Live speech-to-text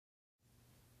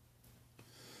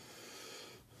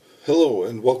Hello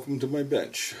and welcome to my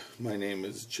bench. My name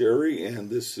is Jerry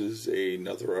and this is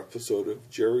another episode of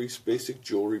Jerry's Basic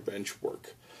Jewelry Bench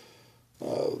Work.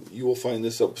 You will find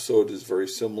this episode is very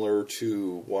similar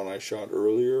to one I shot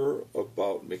earlier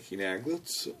about making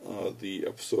aiglets. The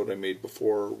episode I made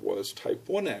before was Type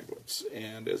 1 aiglets,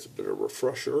 and as a bit of a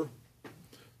refresher,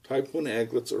 Type 1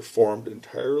 aiglets are formed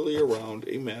entirely around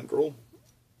a mandrel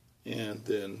and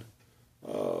then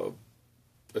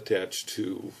attached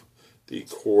to the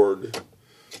cord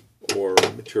or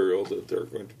material that they're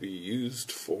going to be used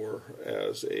for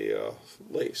as a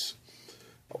lace.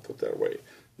 I'll put that away.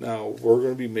 Now we're going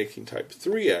to be making type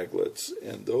 3 aiglets,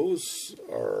 and those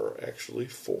are actually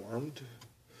formed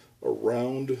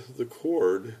around the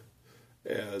cord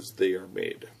as they are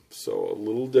made. So a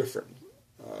little different.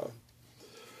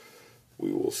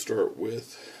 We will start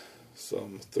with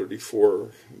some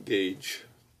 34 gauge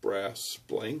brass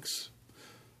blanks.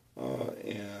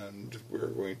 And we're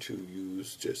going to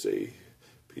use just a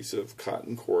piece of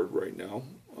cotton cord right now,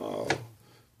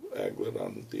 aglet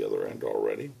on the other end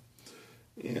already,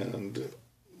 and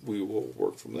we will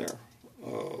work from there.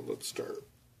 Let's start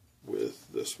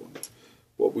with this one.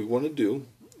 What we want to do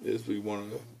is we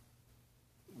want to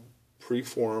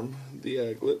preform the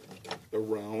aglet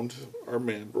around our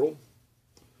mandrel.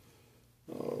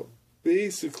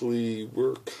 Basically,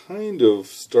 we're kind of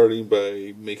starting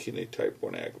by making a type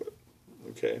 1 aglet,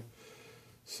 okay?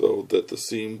 So that the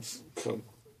seams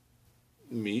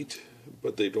meet,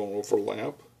 but they don't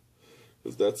overlap,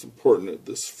 because that's important at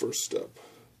this first step.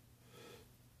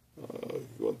 You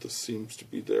want the seams to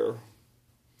be there,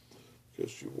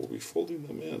 because you will be folding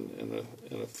them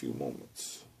in a few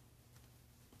moments.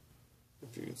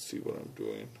 If you can see what I'm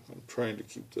doing, I'm trying to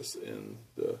keep this in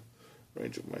the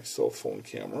range of my cell phone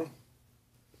camera.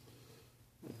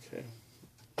 Okay,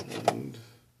 and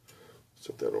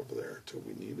set that over there till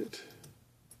we need it.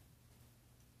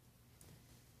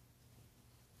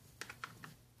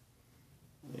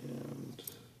 And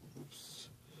oops,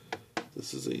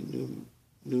 this is a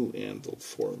new anvil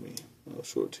for me. I'll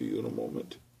show it to you in a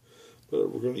moment.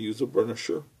 But we're going to use a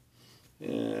burnisher,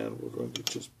 and we're going to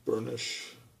just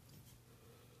burnish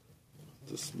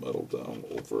this metal down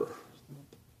over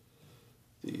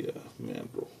the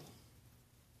mandrel.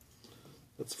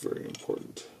 That's very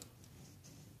important.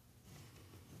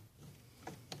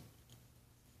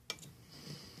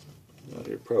 Now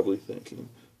you're probably thinking,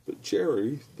 but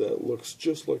Jerry, that looks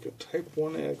just like a type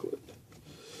 1 aglet.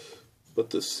 But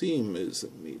the seam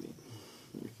isn't meeting.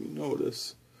 If you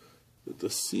notice that the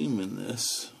seam in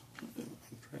this,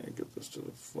 I'm trying to get this to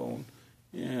the phone,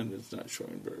 and it's not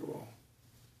showing very well.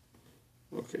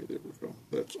 Okay, there we go.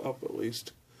 That's up at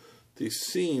least. The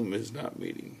seam is not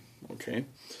meeting, okay?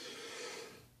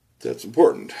 That's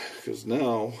important, because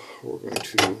now we're going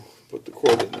to put the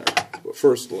cord in there. But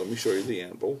first, let me show you the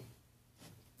anvil.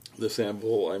 This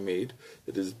anvil I made,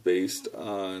 it is based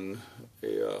on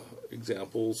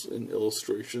examples and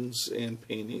illustrations and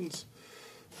paintings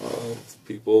of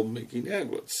people making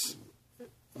aiglets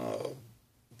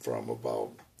from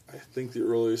about, I think the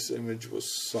earliest image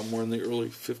was somewhere in the early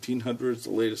 1500s.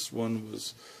 The latest one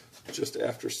was just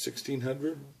after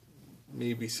 1600,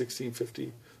 maybe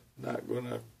 1650. Not going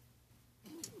to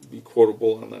be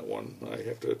quotable on that one. I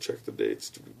have to check the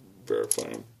dates to verify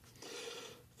them,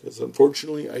 because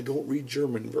unfortunately I don't read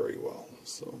German very well.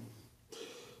 So,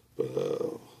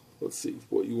 but let's see.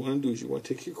 What you want to do is you want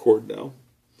to take your cord now,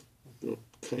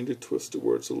 kind of twist it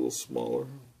where it's a little smaller,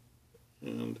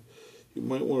 and you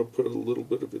might want to put a little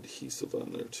bit of adhesive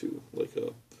on there too, like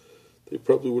they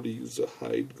probably would have used a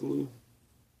hide glue,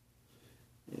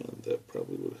 and that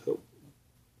probably would help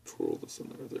twirl this in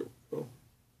there. There we go.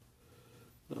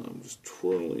 Now I'm just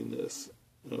twirling this,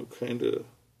 kind of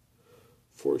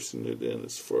forcing it in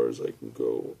as far as I can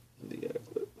go in the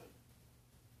aglet.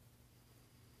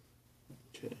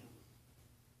 Okay.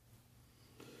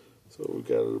 So we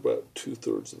got it about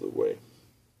 2/3 of the way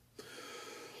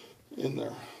in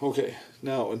there. Okay,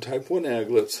 now in type 1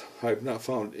 aglets, I've not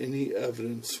found any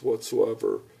evidence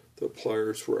whatsoever that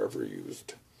pliers were ever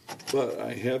used. But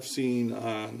I have seen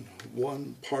on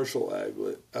one partial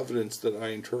aglet evidence that I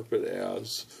interpret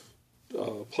as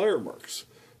plier marks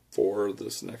for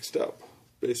this next step.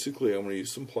 Basically, I'm going to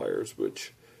use some pliers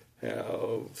which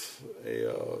have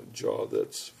a jaw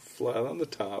that's flat on the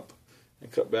top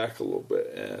and cut back a little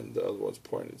bit, and the other one's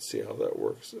pointed. See how that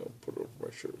works? I'll put it over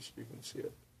my shirt so you can see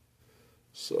it.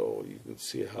 So you can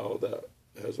see how that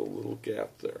has a little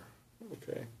gap there.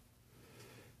 Okay.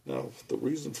 Now, the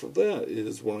reason for that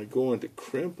is when I go into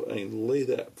crimp, I lay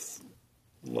that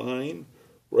line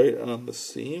right on the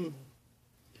seam,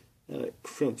 and it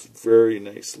crimps very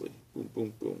nicely. Boom,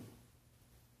 boom, boom.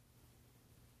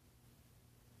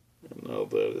 now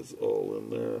that is all in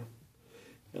there.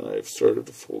 And I've started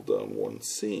to fold down one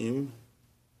seam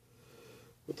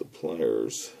with the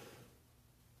pliers.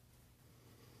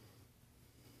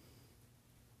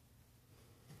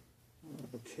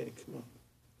 Okay, come on.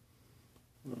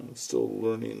 I'm still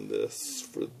learning this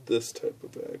for this type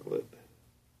of aglet.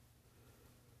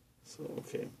 So,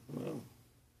 okay, well,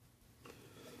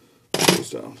 goes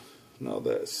down. Now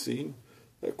that seam,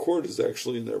 that cord is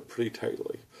actually in there pretty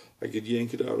tightly. I could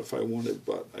yank it out if I wanted,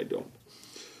 but I don't.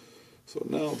 So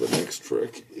now the next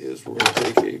trick is we're going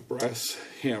to take a brass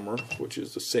hammer, which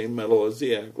is the same metal as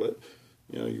the aglet.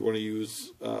 You know, you want to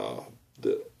use a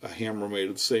hammer made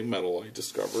of the same metal, I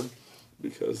discovered,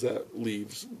 because that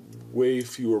leaves way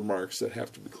fewer marks that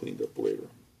have to be cleaned up later.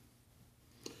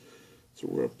 So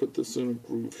we're going to put this in a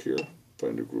groove here,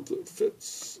 find a groove that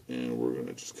fits, and we're going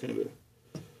to just kind of,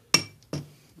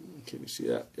 can you see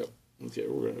that? Yep. Okay,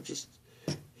 we're going to just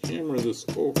hammer this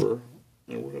over,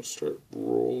 and we're going to start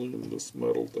rolling this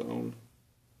metal down.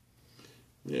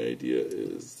 The idea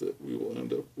is that we will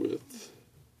end up with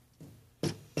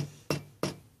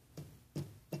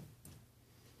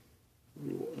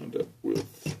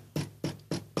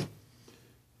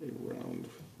a round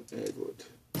aglet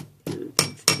here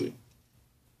eventually.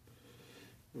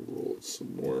 We'll roll it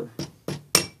some more.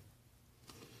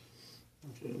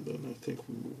 Okay, and then I think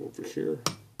we move over here.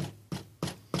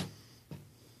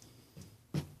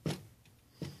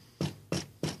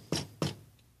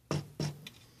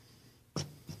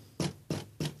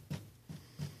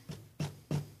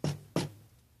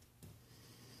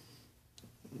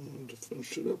 And to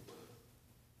finish it up.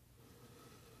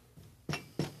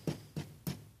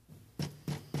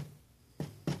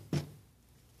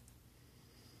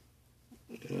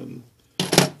 And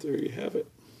there you have it.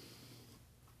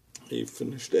 A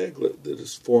finished aglet that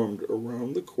is formed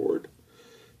around the cord.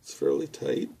 It's fairly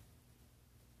tight.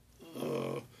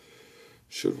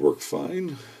 Should work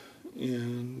fine.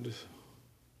 And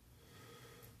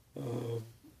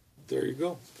there you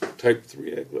go. Type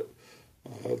 3 aglet.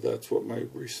 That's what my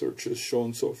research has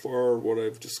shown so far, what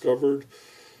I've discovered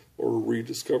or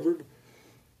rediscovered.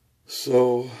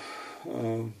 So,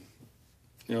 you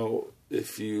know,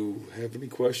 if you have any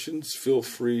questions, feel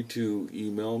free to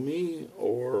email me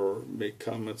or make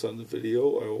comments on the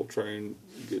video. I will try and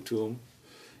get to them.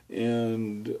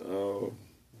 And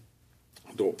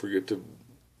don't forget to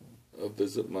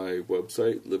visit my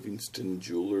website,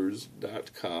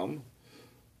 livingstonjewelers.com.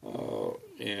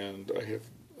 And I have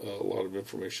a lot of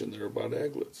information there about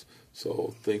aglets.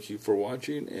 So thank you for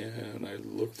watching, and I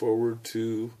look forward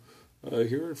to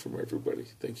hearing from everybody.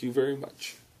 Thank you very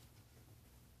much.